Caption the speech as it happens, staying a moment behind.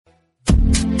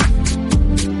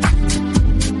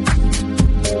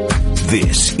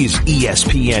This is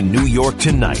ESPN New York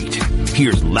Tonight.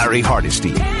 Here's Larry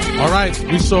Hardesty. All right,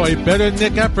 we saw a better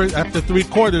Knicks effort after three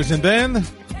quarters, and then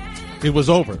it was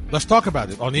over. Let's talk about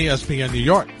it on ESPN New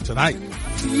York Tonight.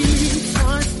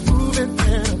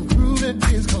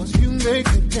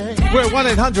 We're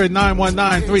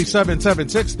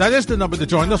 1-800-919-3776. That is the number to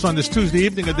join us on this Tuesday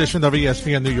evening edition of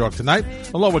ESPN New York Tonight.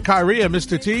 Along with Kyrie and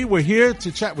Mr. T, we're here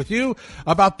to chat with you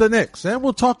about the Knicks. And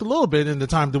we'll talk a little bit in the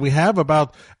time that we have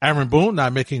about Aaron Boone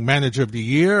not making Manager of the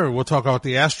Year. We'll talk about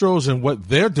the Astros and what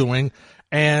they're doing.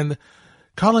 And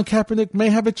Colin Kaepernick may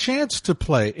have a chance to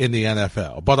play in the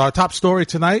NFL. But our top story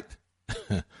tonight,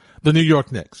 the New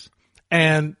York Knicks.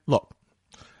 And look,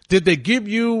 did they give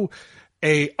you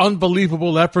a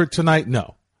unbelievable effort tonight?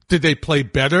 No. Did they play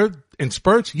better in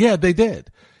spurts? Yeah, they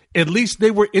did. At least they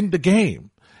were in the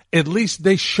game. At least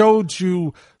they showed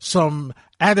you some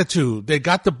attitude. They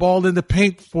got the ball in the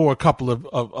paint for a couple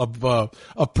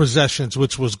of possessions,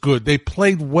 which was good. They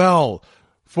played well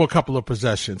for a couple of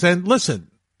possessions. And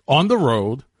listen, on the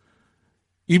road,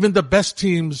 even the best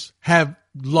teams have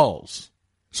lulls.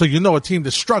 So you know a team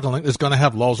that's struggling is going to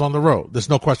have lulls on the road. There's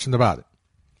no question about it.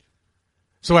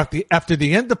 So after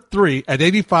the end of three at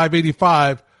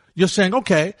 85-85, you're saying,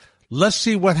 okay, let's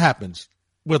see what happens.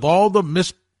 With all the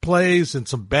misplays and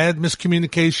some bad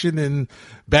miscommunication and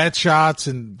bad shots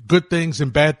and good things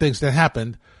and bad things that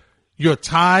happened, you're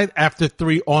tied after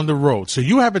three on the road. So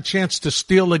you have a chance to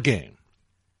steal a game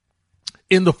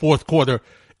in the fourth quarter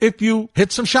if you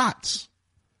hit some shots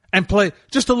and play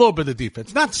just a little bit of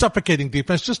defense. Not suffocating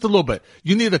defense, just a little bit.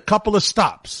 You need a couple of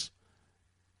stops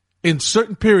in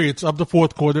certain periods of the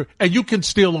fourth quarter, and you can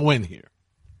steal a win here.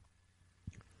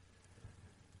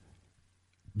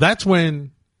 That's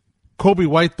when Kobe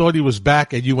White thought he was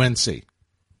back at UNC.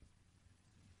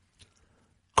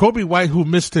 Kobe White, who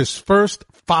missed his first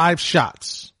 5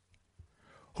 shots,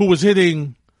 who was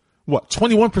hitting,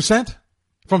 21%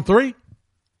 from three,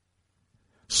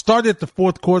 started the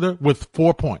fourth quarter with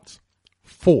 4 points.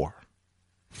 4.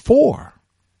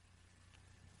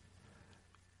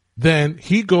 Then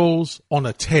he goes on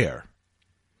a tear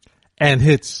and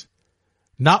hits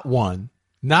not 1,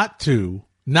 not 2,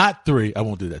 not 3. I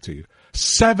won't do that to you.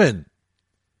 7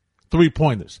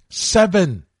 3-pointers.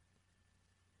 7.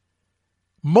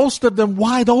 Most of them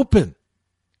wide open.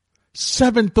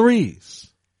 7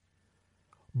 threes.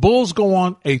 Bulls go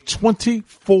on a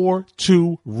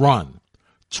 24-2 run.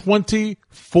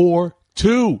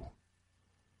 24-2.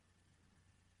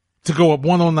 To go up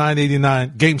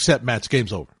 109-89. Game, set, match.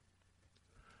 Game's over.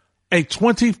 A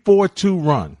 24-2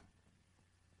 run.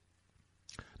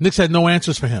 Knicks had no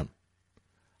answers for him.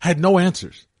 Had no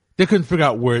answers. They couldn't figure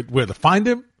out where to find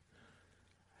him.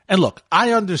 And look,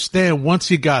 I understand once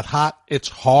he got hot, it's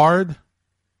hard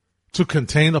to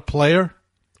contain a player.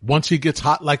 Once he gets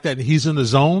hot like that and he's in the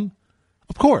zone,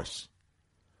 of course.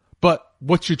 But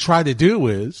what you try to do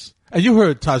is, and you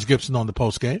heard Taj Gibson on the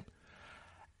postgame,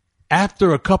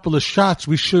 after a couple of shots,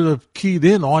 we should have keyed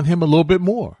in on him a little bit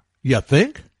more. You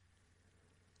think?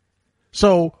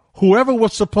 So whoever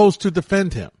was supposed to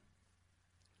defend him,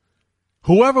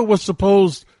 whoever was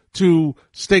supposed to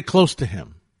stay close to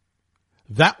him,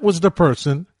 that was the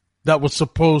person that was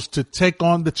supposed to take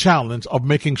on the challenge of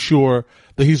making sure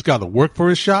that he's got to work for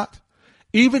his shot.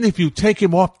 Even if you take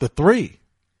him off the three.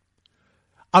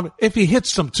 I mean, if he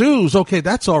hits some twos, okay,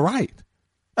 that's all right.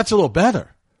 That's a little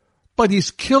better. But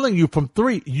he's killing you from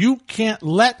three. You can't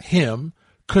let him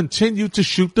continue to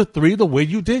shoot the three the way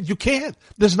you did. You can't.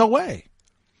 There's no way.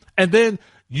 And then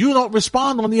you don't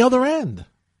respond on the other end.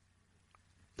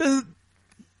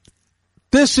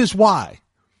 This is why.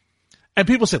 And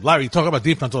people said, Larry, you talk about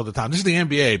defense all the time. This is the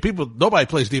NBA. Nobody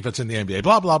plays defense in the NBA.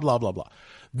 Blah, blah, blah, blah, blah.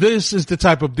 This is the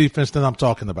type of defense that I'm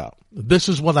talking about. This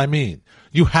is what I mean.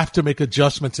 You have to make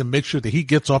adjustments and make sure that he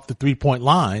gets off the 3-point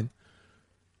line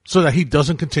so that he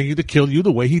doesn't continue to kill you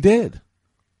the way he did.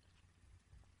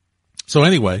 So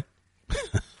anyway,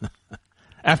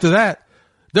 after that,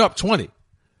 they're up 20.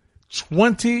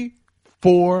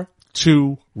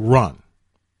 24-2 run.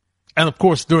 And of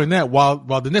course, during that, while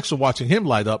the Knicks are watching him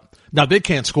light up, now they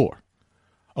can't score.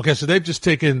 Okay, so they've just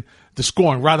taken the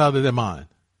scoring right out of their mind.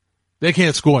 They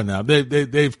can't score now.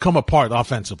 They've come apart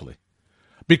offensively.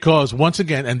 Because once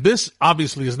again, and this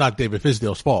obviously is not David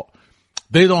Fisdale's fault,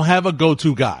 they don't have a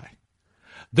go-to guy.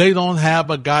 They don't have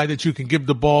a guy that you can give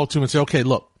the ball to and say, okay,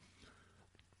 look,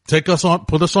 take us on,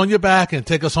 put us on your back and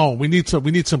take us home. We need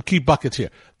some key buckets here.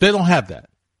 They don't have that.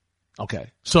 Okay.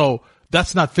 So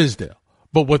that's not Fisdale.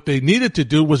 But what they needed to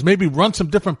do was maybe run some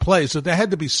different plays. So there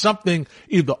had to be something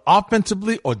either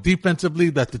offensively or defensively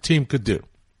that the team could do.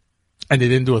 And they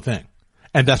didn't do a thing.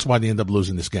 And that's why they ended up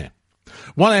losing this game.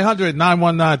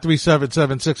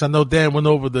 1-800-919-3776. I know Dan went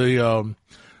over the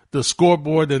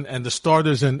scoreboard and the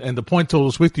starters and the point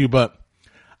totals with you, but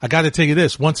I got to tell you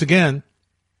this once again.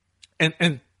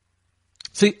 And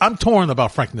see, I'm torn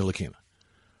about Frank Ntilikina.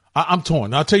 I'm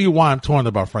torn. I'll tell you why I'm torn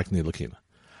about Frank Ntilikina.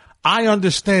 I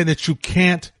understand that you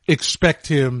can't expect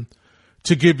him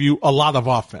to give you a lot of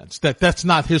offense. That's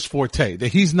not his forte. That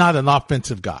he's not an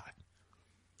offensive guy.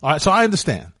 All right, so I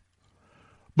understand.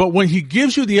 But when he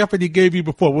gives you the effort he gave you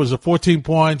before, was it 14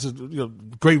 points,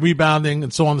 great rebounding,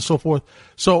 and so on and so forth.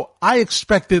 So I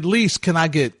expect at least, can I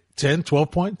get 10,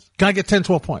 12 points? Can I get 10,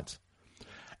 12 points?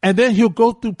 And then he'll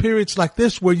go through periods like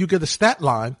this where you get a stat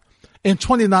line in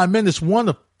 29 minutes, 1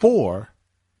 of 4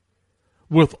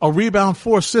 with a rebound,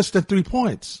 4 assists, and 3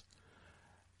 points.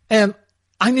 And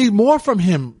I need more from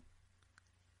him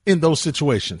in those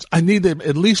situations. I need him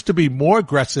at least to be more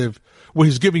aggressive where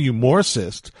he's giving you more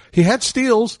assists. He had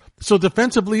steals, so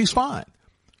defensively he's fine.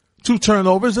 2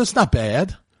 turnovers, that's not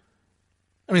bad.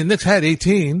 I mean, Knicks had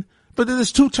 18, but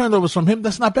there's 2 turnovers from him,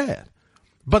 that's not bad.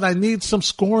 But I need some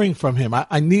scoring from him.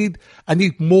 I need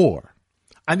more.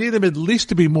 I need him at least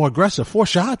to be more aggressive. 4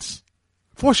 shots.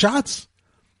 4 shots.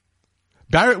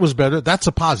 Barrett was better. That's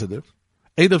a positive.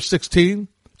 8 of 16,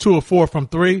 2 of 4 from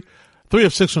 3, 3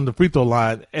 of 6 from the free throw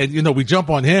line. And, we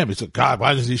jump on him. He said, God,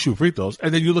 why doesn't he shoot free throws?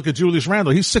 And then you look at Julius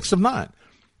Randle. He's 6 of 9.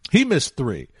 He missed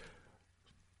 3.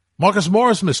 Marcus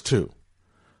Morris missed 2.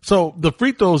 So the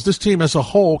free throws, this team as a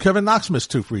whole, Kevin Knox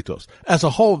missed 2 free throws. As a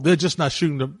whole, they're just not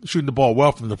shooting the ball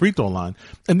well from the free throw line.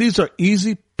 And these are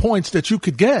easy points that you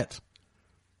could get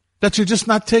that you're just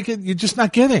not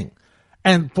getting.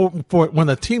 And for when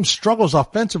a team struggles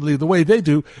offensively the way they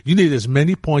do, you need as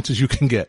many points as you can get.